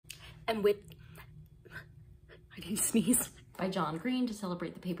And with, I didn't sneeze, by John Green to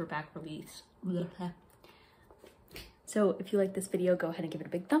celebrate the paperback release. So if you like this video, go ahead and give it a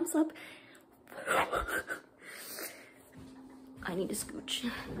big thumbs up. I need to scooch.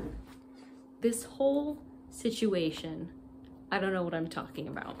 This whole situation, I don't know what I'm talking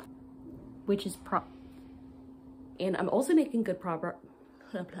about, which is and I'm also making good progress.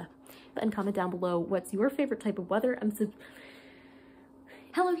 And comment down below what's your favorite type of weather.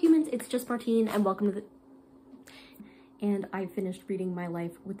 Hello humans, it's just Martine and welcome to the, and I finished reading My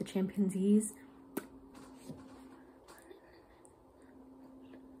Life with the Chimpanzees.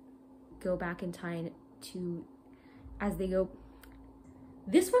 Go back in time to, as they go.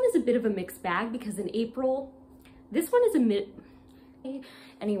 This one is a bit of a mixed bag because in April, this one is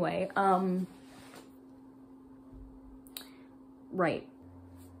anyway, right.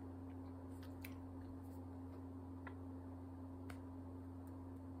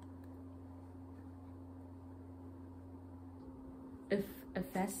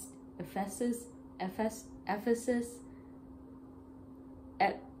 Ephesus.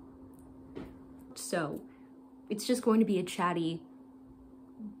 So it's just going to be a chatty.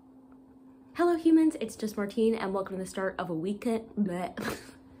 Hello humans, it's just Martine and welcome to the start of a weekend.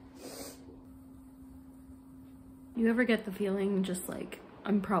 You ever get the feeling just like,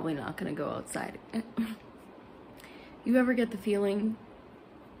 I'm probably not gonna go outside. You ever get the feeling,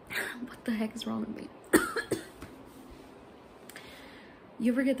 what the heck is wrong with me?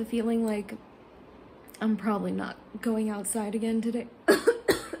 You ever get the feeling like, I'm probably not going outside again today?